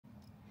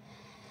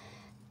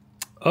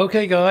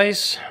Okay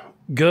guys,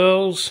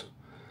 girls,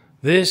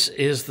 this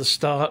is the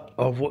start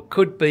of what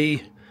could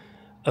be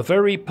a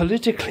very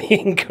politically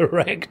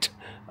incorrect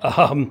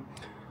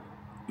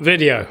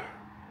video.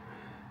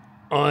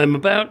 I'm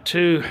about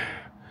to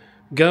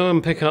go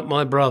and pick up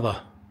my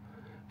brother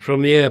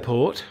from the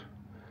airport,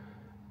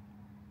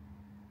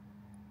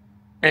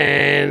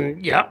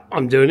 and yeah,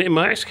 I'm doing it in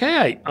my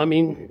XK8. I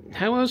mean,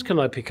 how else can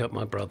I pick up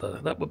my brother?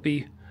 That would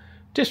be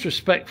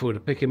disrespectful to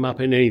pick him up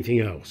in anything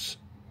else,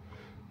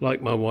 like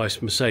my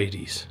wife's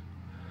Mercedes.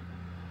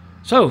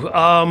 So,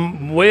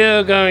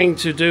 we're going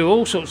to do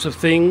all sorts of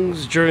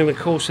things during the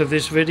course of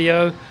this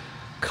video.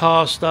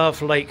 Car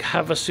stuff, Lake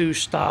Havasu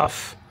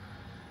stuff,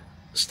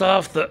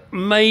 stuff that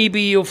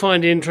maybe you'll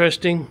find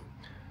interesting.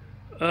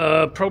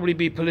 Probably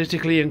be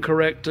politically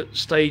incorrect at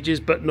stages,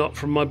 but not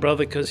from my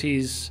brother, because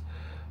he's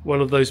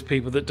one of those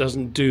people that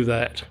doesn't do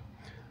that,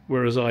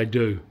 whereas I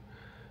do.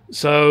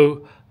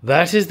 So,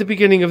 that is the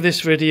beginning of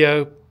this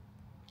video.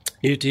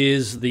 It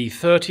is the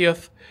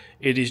 30th.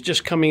 It is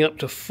just coming up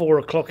to 4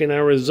 o'clock in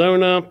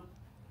Arizona.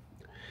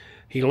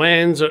 He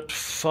lands at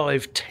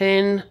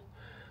 5:10.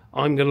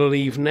 I'm going to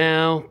leave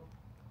now.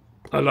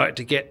 I like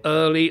to get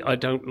early. I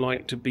don't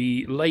like to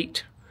be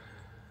late.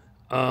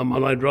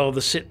 And I'd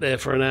rather sit there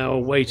for an hour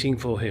waiting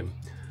for him.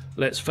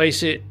 Let's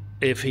face it,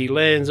 if he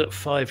lands at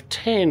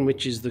 5:10,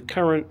 which is the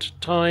current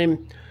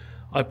time,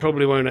 I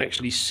probably won't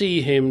actually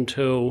see him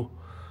till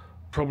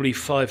probably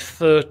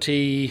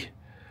 5:30,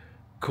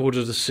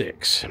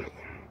 5:45.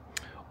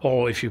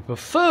 Or if you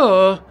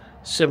prefer,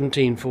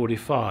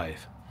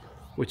 17:45,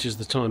 which is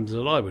the time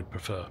that I would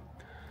prefer.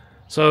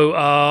 So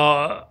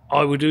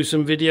I will do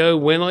some video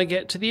when I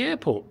get to the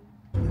airport.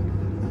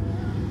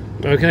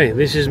 Okay,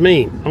 this is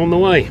me on the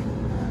way.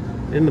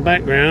 In the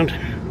background,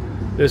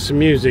 there's some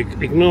music.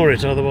 Ignore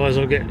it, otherwise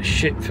I'll get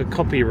shit for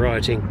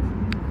copywriting.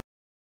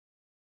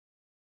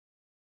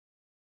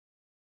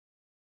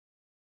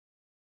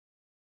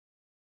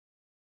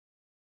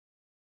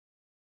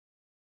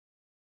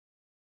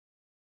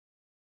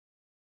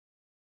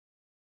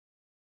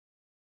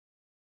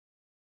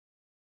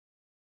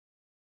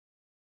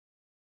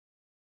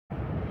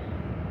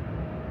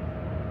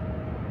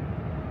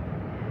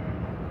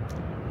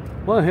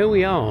 Well, here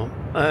we are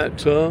at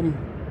the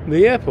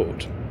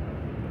airport.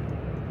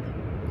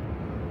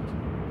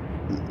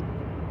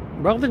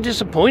 Rather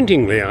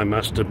disappointingly, I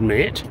must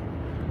admit.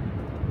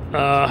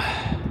 My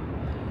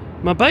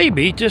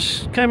baby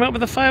just came up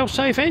with a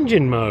fail-safe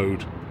engine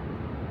mode.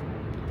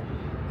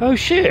 Oh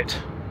shit.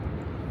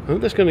 I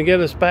hope that's going to get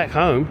us back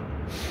home.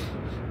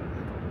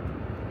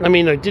 I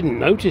mean, I didn't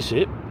notice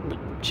it, but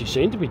she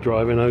seemed to be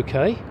driving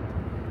okay.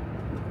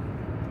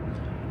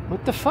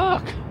 What the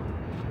fuck?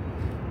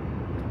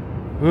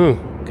 Oh,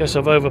 guess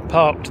I've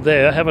overparked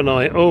there, haven't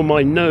I? Oh,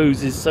 my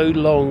nose is so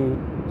long.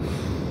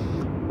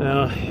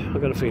 Now,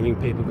 I've got a feeling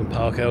people can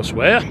park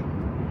elsewhere.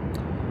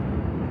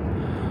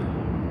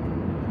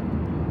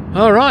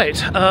 All right,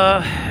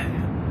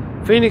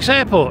 Phoenix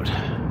Airport.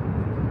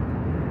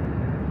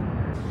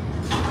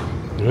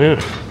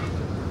 Yeah,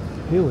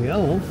 here we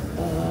are.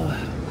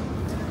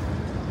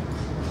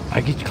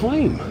 Baggage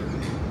claim.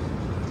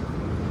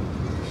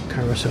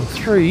 Carousel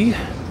 3.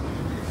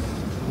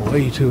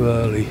 Way too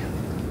early.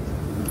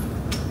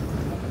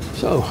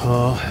 So,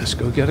 let's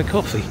go get a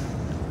coffee.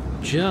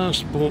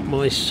 Just bought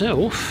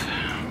myself...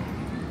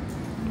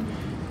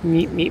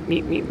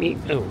 Meep.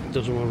 Oh, it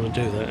doesn't want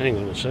to do that. Hang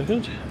on a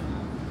second.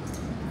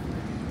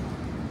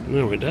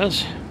 No, it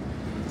does.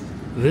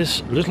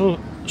 This little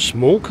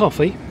small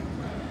coffee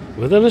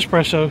with an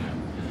espresso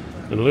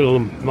and a little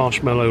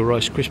marshmallow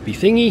Rice Krispie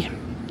thingy.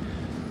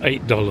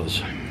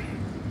 $8.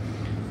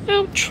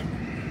 Ouch.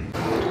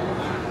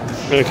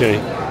 Okay,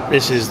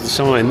 this is the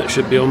sign that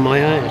should be on my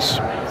ass.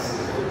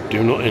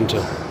 Do not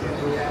enter.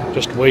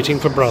 Just waiting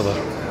for brother.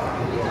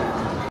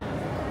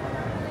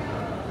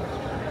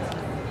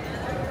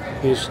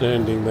 He's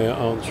standing there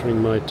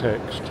answering my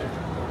text.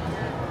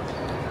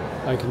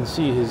 I can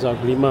see his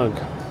ugly mug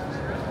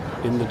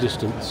in the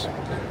distance.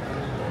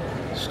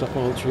 Stop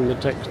answering the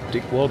text,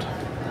 dickwad.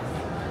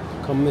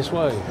 Come this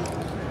way.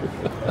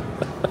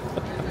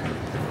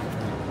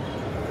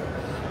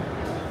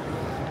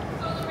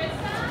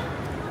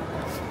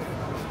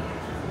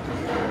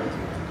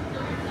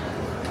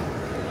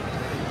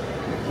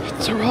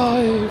 It's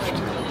arrived.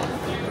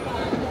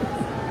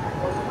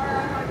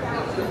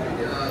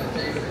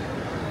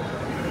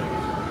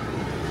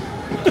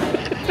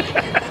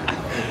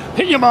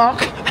 Hit your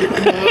mark.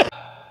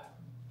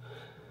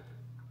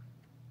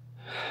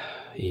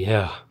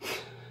 Yeah,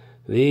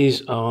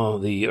 these are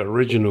the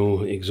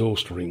original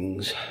exhaust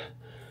rings.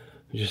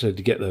 We just had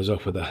to get those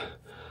off with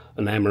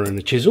an hammer and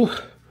a chisel.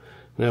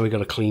 Now we've got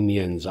to clean the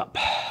ends up.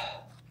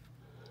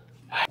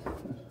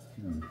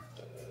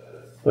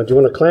 Well, do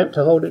you want a clamp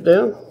to hold it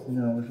down?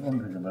 Yeah, I was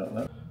wondering about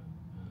that.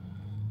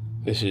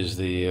 This is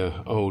the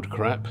old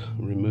crap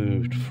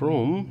removed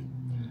from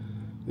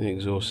the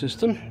exhaust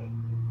system,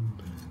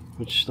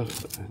 which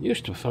stuff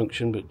used to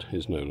function but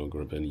is no longer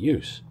of any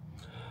use.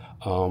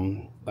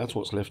 That's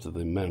what's left of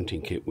the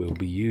mounting kit. We'll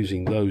be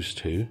using those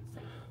two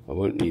I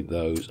won't need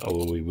those,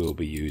 although we will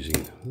be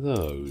using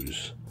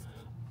those.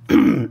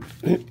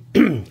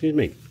 Excuse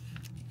me.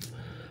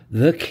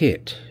 The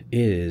kit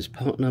is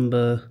part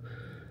number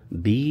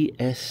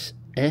BSS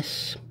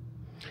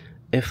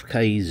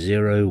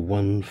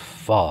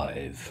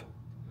FK015.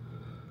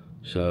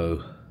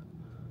 So,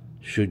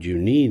 should you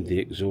need the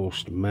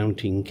exhaust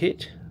mounting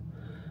kit,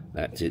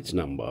 that's its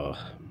number.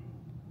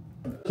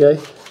 Okay.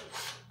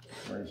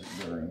 Where's it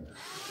going?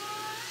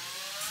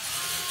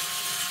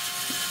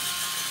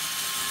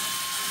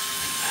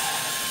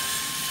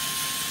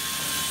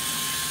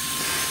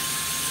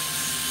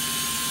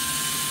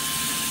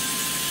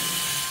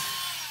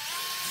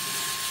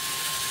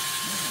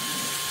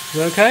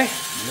 You okay?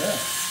 Yeah.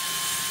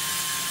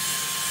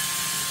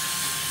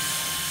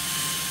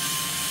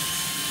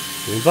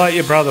 You invite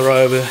your brother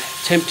over,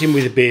 tempt him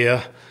with a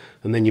beer,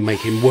 and then you make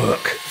him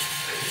work.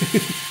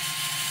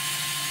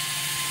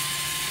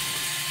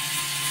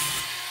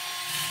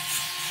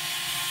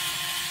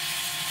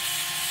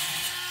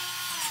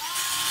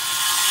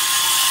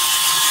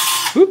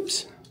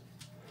 Oops.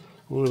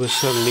 All of a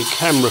sudden the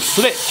camera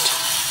flipped.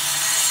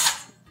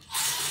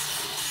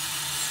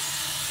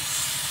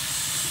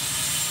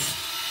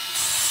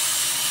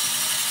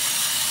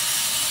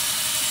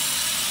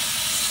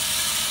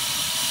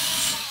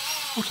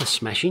 What a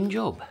smashing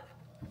job.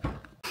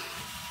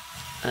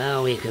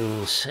 We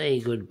can say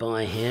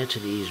goodbye here to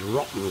these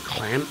rotten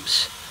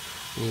clamps.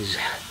 These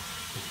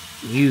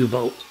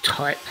U-bolt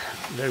type,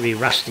 very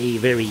rusty,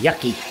 very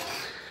yucky.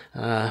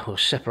 We'll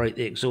separate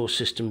the exhaust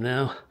system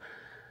now.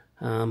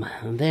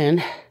 And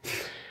then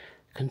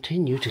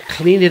continue to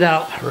clean it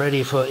up,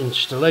 ready for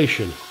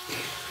installation.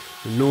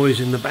 The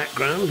noise in the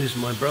background is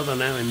my brother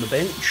now in the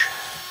bench.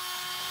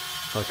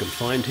 If I can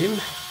find him.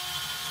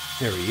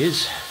 There he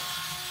is.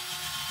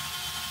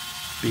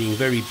 Being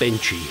very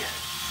benchy.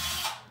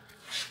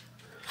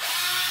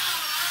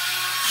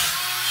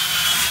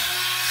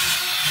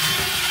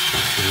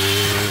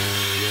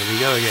 There we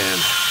go again.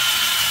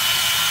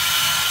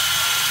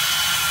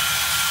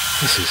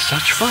 This is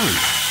such fun.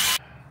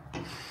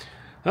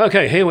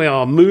 Okay, here we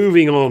are,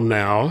 moving on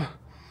now.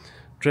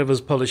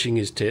 Trevor's polishing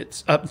his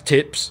tips. You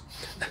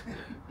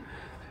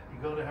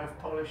gotta have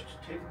polished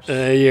tips.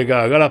 There you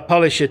go, gotta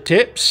polish your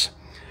tips.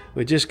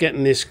 We're just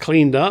getting this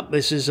cleaned up.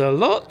 This is a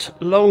lot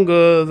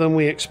longer than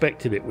we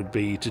expected it would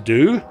be to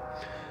do.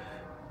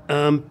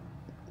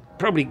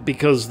 Probably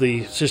because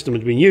the system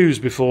had been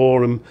used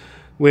before and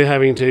we're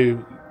having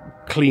to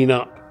clean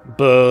up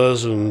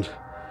burrs and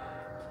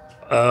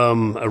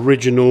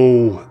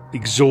original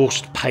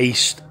exhaust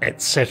paste,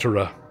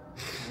 etc.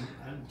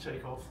 And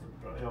take off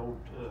the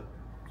old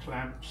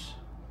clamps.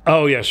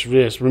 Oh yes,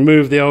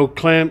 remove the old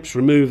clamps,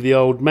 remove the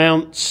old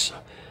mounts.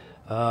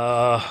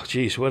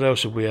 Geez, what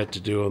else have we had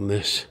to do on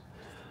this?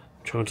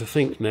 I'm trying to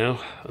think now,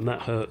 and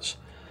that hurts.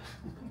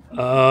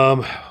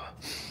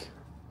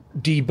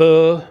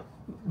 Deburr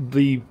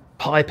the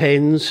pipe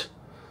ends,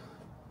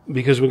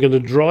 because we're going to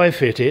dry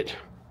fit it.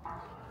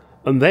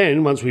 And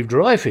then, once we've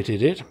dry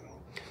fitted it,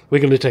 we're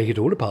going to take it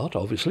all apart,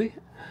 obviously,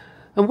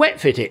 and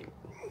wet fit it.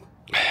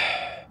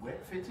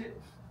 Wet fit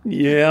it?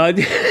 Yeah,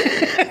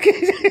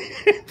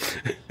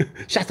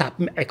 Shut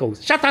up,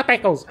 Eccles. Shut up,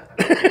 Eccles.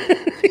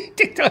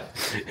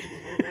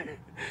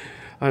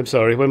 I'm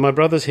sorry, when my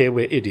brother's here,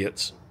 we're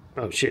idiots.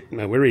 Oh, shit,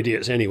 no, we're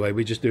idiots anyway.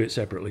 We just do it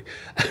separately.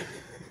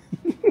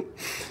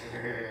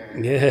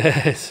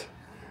 Yes.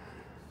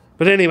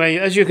 But anyway,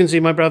 as you can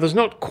see, my brother's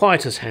not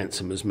quite as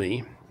handsome as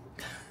me.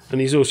 And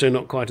he's also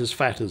not quite as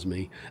fat as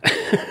me.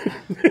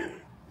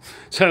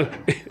 So,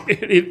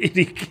 it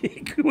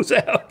equals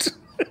out.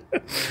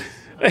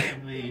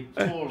 The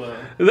taller.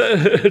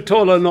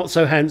 Taller, not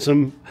so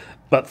handsome,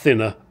 but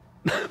thinner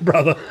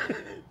brother.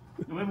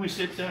 When we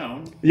sit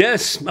down,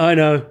 Yes, I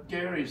know.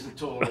 Gary's the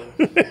taller.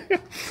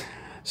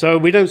 So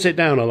we don't sit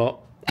down a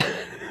lot.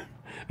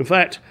 In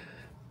fact,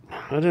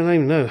 I don't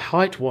even know,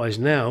 height-wise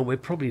now, we're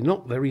probably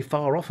not very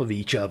far off of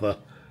each other.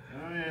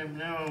 I am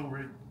now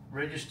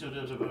registered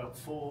at about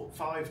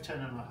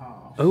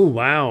 5'10½". Oh,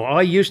 wow.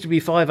 I used to be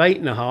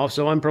 5'8½",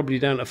 so I'm probably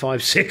down to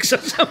 5'6" or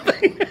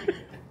something.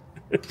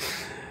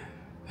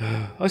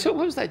 I thought,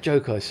 what was that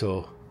joke I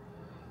saw?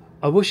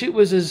 I wish it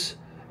was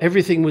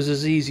everything was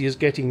as easy as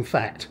getting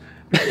fat.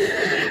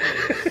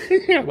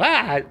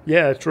 Wow.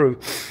 Yeah, true.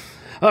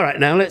 All right,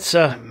 now let's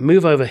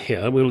move over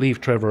here. We'll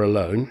leave Trevor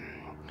alone.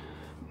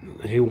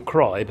 He'll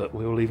cry, but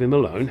we'll leave him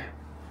alone.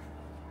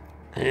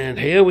 And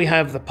here we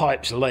have the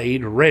pipes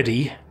laid,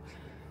 ready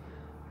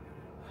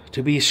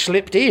to be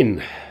slipped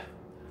in.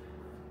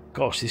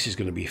 Gosh, this is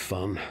going to be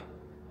fun.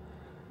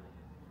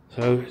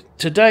 So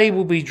today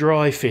will be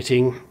dry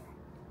fitting.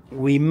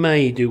 We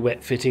may do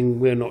wet fitting,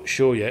 we're not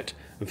sure yet.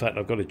 In fact,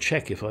 I've got to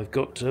check if I've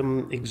got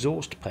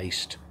exhaust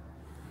paste.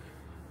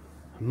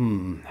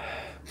 Found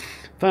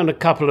a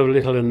couple of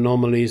little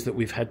anomalies that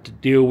we've had to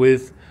deal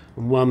with,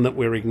 and one that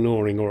we're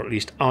ignoring, or at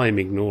least I'm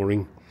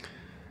ignoring.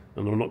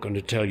 And I'm not going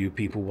to tell you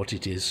people what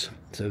it is.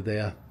 So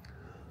there.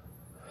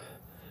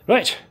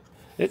 Right,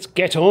 let's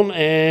get on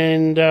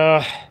and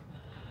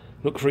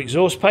look for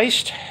exhaust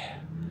paste.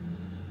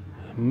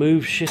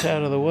 move shit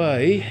out of the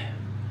way.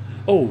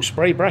 Oh,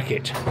 spray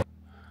bracket.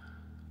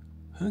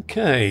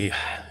 Okay,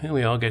 here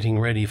we are getting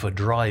ready for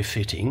dry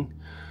fitting.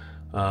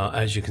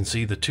 As you can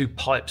see, the two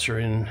pipes are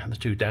in, the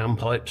two down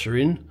pipes are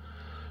in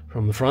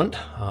from the front,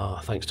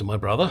 thanks to my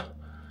brother.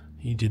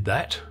 He did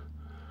that.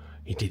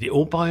 He did it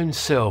all by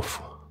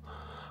himself.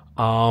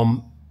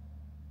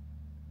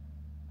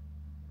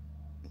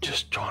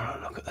 Just trying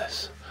to look at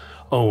this.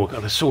 Oh, we've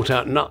got to sort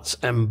out nuts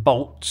and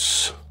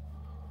bolts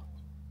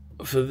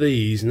for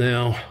these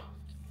now.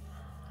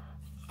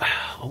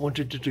 I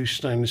wanted to do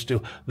stainless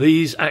steel.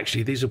 These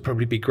will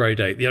probably be grade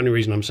 8. The only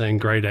reason I'm saying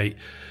grade 8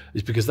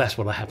 is because that's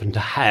what I happen to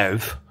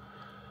have.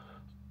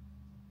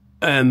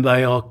 And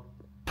they are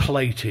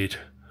plated.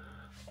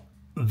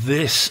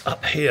 This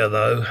up here,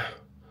 though,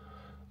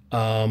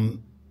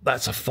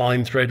 that's a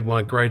fine thread.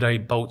 My grade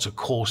 8 bolts are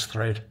coarse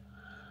thread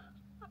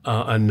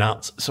and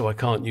nuts, so I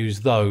can't use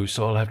those.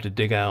 So I'll have to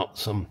dig out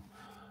some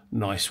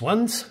nice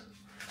ones.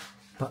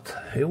 But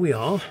here we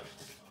are,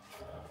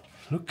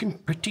 looking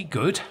pretty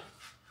good.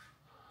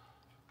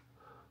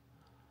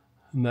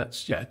 And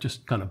that's, yeah,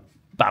 just kind of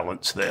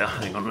balance there.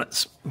 Hang on,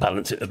 let's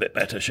balance it a bit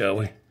better, shall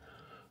we?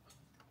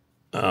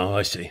 Oh,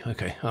 I see.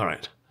 Okay, all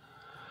right.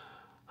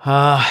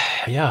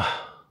 Yeah.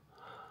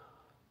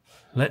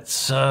 Let's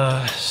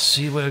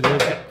see where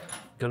we're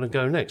going to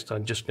go next.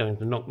 I'm just going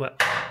to knock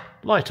that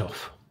light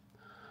off.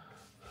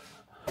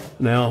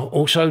 Now,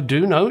 also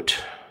do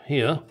note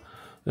here,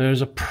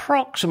 there's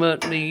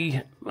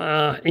approximately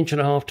 1.5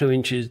 inches, 2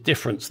 inches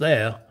difference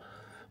there,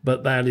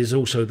 but that is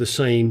also the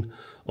same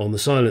on the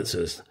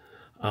silencers.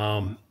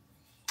 I'm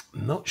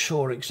not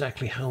sure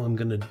exactly how I'm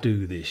going to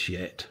do this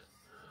yet.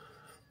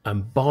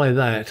 And by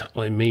that,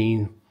 I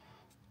mean,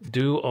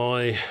 do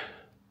I,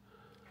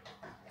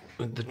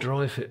 with the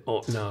dry fit,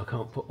 oh, no, I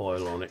can't put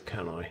oil on it,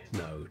 can I?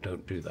 No,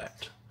 don't do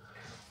that.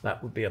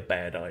 That would be a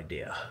bad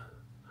idea.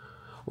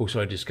 Also,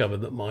 I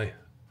discovered that my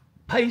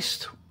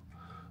paste,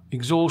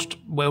 exhaust,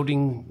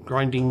 welding,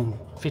 grinding,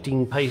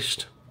 fitting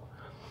paste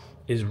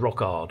is rock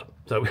hard.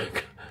 So we're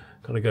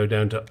going to go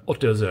down to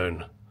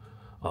AutoZone.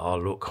 Ah,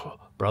 look,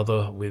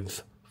 brother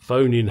with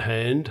phone in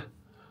hand.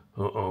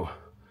 Uh-oh,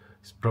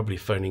 he's probably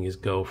phoning his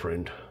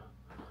girlfriend.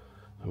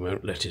 I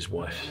won't let his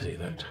wife see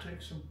that.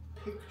 Take some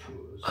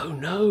pictures. Oh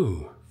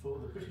no! For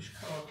the British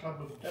Car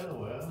Club of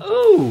Delaware.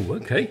 Oh,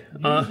 okay.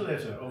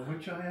 Newsletter of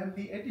which I am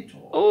the editor.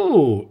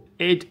 Oh,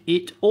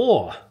 editor.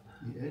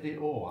 The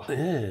editor.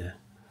 Yeah.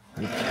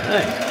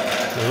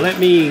 Okay. So let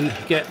me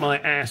get my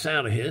ass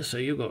out of here so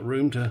you've got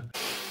room to.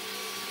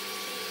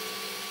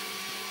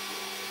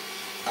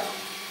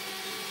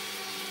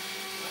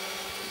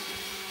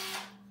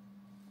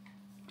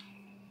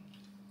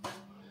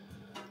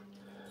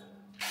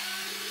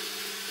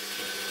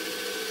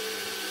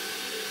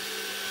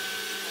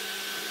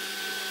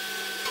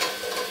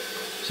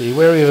 See,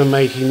 we're even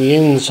making the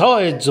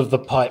insides of the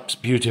pipes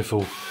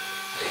beautiful.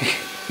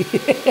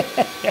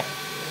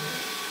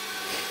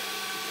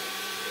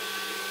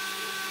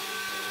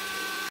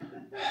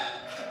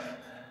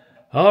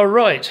 All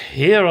right,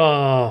 here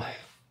our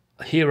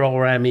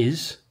ram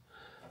is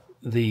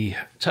the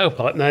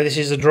tailpipe. Now this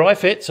is a dry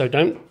fit, so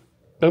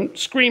don't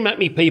scream at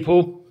me,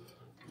 people.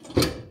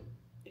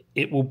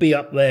 It will be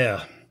up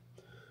there,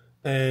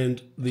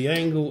 and the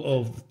angle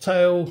of the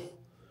tail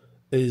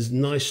is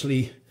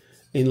nicely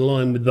in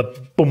line with the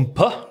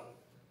bumper.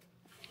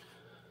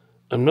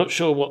 I'm not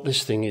sure what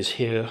this thing is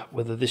here,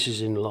 whether this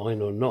is in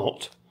line or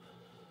not,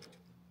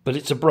 but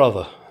it's a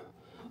brother,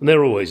 and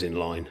they're always in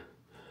line.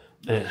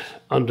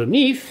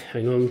 Underneath,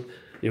 hang on,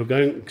 you're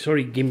going,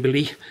 sorry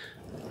Gimbally,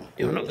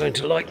 you're not going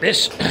to like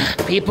this,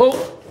 people.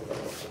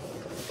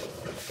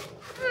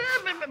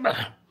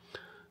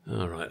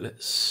 All right,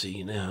 let's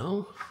see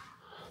now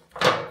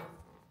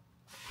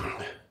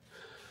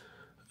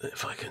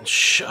if I can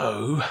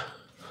show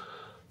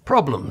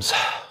problems.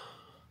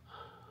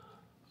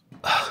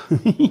 I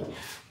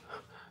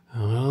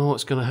don't know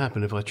what's going to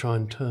happen if I try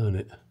and turn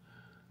it.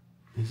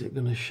 Is it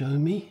going to show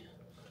me?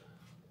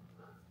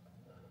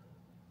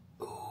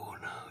 Oh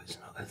no, it's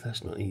not.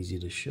 That's not easy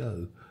to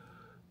show.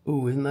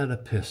 Oh, isn't that a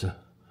pisser?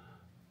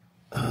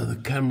 The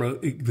camera,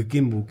 the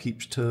gimbal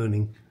keeps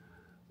turning.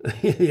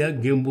 Yeah,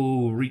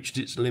 gimbal reached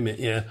its limit.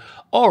 Yeah.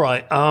 All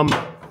right. I'm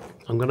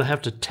going to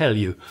have to tell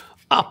you.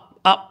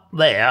 Up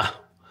there.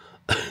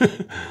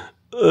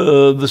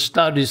 The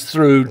stud is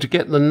through. To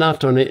get the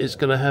nut on it, it's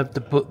going to have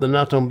to put the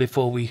nut on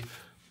before we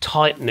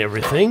tighten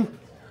everything.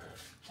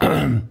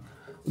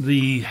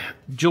 The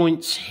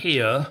joints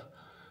here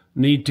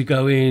need to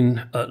go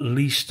in at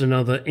least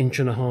another 1.5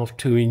 inches,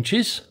 2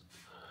 inches.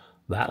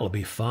 That'll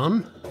be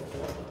fun.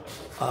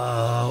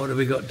 What have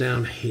we got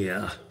down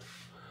here?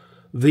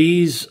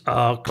 These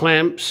are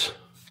clamps.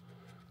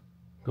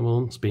 Come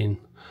on, spin.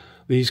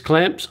 These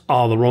clamps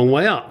are the wrong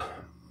way up.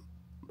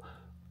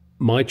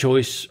 My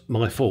choice,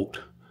 my fault.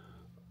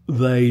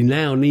 They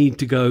now need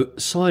to go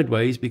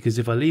sideways because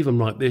if I leave them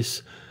like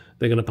this,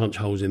 they're going to punch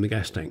holes in the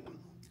gas tank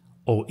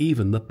or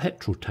even the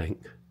petrol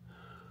tank.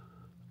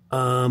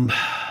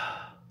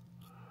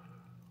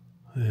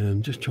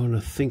 I'm just trying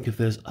to think if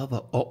there's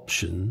other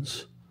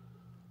options.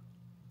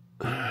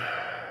 No,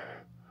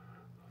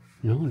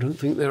 I don't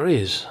think there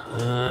is.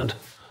 And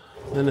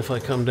then if I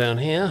come down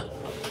here,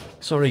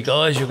 sorry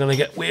guys, you're going to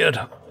get weird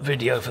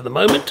video for the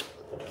moment.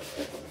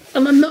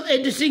 And I'm not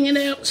editing it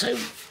out, so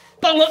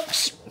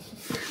bollocks!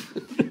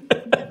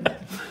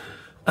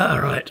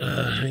 Alright,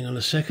 hang on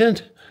a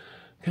second.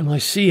 Can I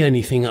see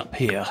anything up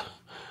here?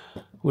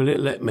 Will it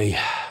let me?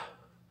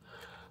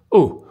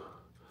 Oh,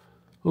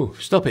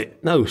 stop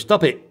it. No,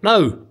 stop it.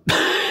 No.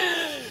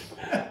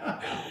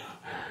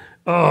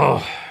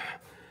 Oh,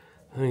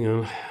 hang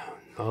on.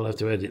 I'll have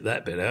to edit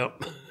that bit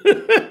out.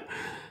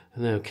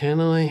 Now, can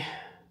I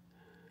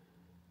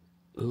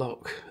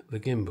lock the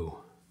gimbal?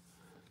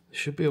 There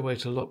should be a way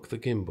to lock the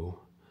gimbal.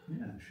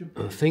 Yeah, it should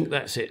be. I think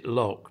that's it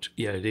locked.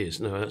 Yeah, it is.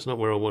 No, that's not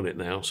where I want it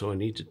now. So I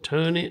need to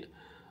turn it.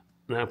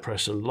 Now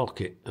press and lock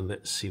it, and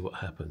let's see what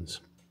happens.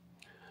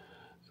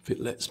 If it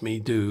lets me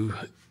do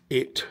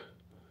it.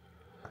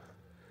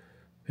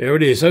 There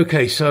it is.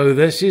 Okay, so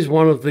this is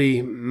one of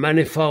the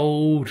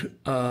manifold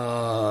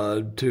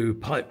to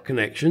pipe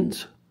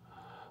connections.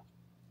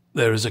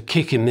 There is a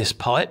kick in this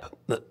pipe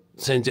that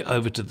sends it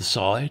over to the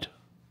side.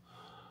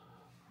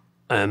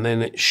 And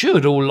then it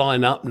should all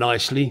line up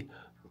nicely.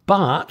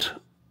 But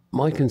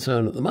my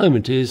concern at the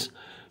moment is,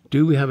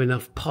 do we have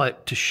enough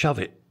pipe to shove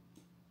it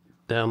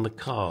down the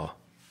car?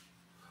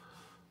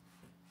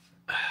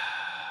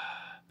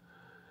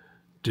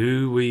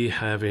 Do we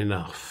have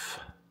enough?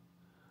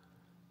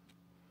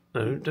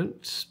 No,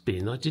 don't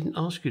spin. I didn't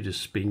ask you to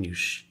spin, you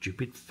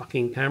stupid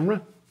fucking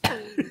camera.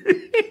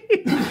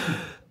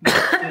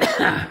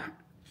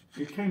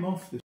 It came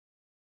off this.